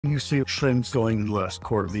You see trends going in the last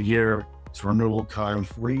quarter of the year. It's renewal time.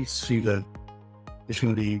 Where do you see that it's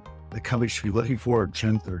going to be, the companies should be looking for,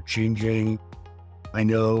 trends that are changing? I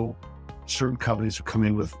know certain companies are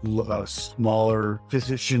coming with a smaller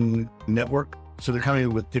physician network. So they're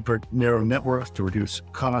coming with different narrow networks to reduce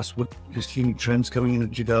costs. What you see any trends coming into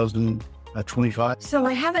 2025? So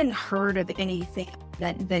I haven't heard of anything.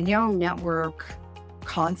 That the neural network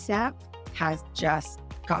concept has just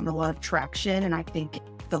gotten a lot of traction. And I think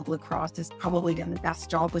the Blue Cross has probably done the best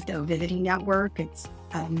job with the Ovidity network. It's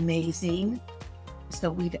amazing. So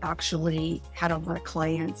we've actually had a lot of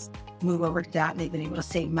clients move over to that. They've been able to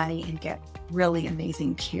save money and get really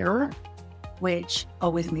amazing care, which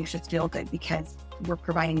always makes us feel good because we're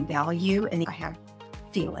providing value and I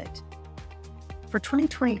feel it. For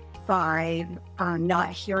 2025, I'm not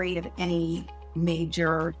hearing of any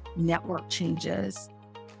major network changes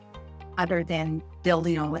other than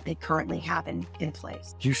building on what they currently have in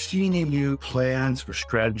place. Do you see any new plans or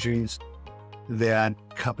strategies that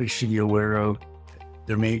companies should be aware of?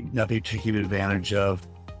 There may not be taking advantage of.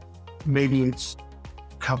 Maybe it's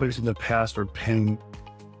companies in the past are paying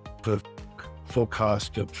for the full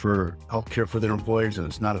cost for healthcare for their employees and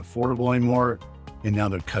it's not affordable anymore, and now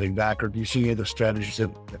they're cutting back. Or do you see any other strategies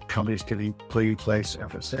that companies can put in place,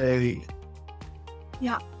 FSA?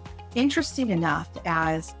 Yeah, interesting enough,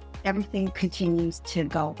 as everything continues to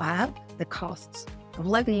go up, the costs of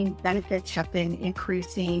living, benefits have been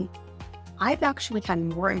increasing. I've actually had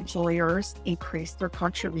more employers increase their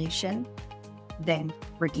contribution than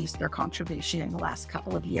reduce their contribution in the last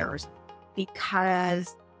couple of years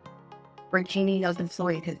because retaining those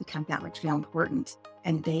employees has become that much more important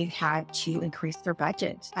and they've had to increase their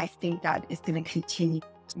budget. I think that is going to continue.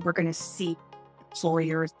 We're going to see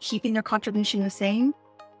employers keeping their contribution the same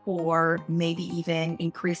or maybe even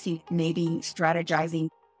increasing, maybe strategizing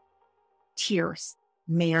tiers,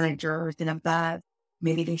 managers and above.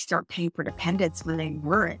 Maybe they start paying for dependents when they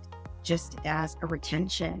weren't, just as a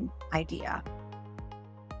retention idea.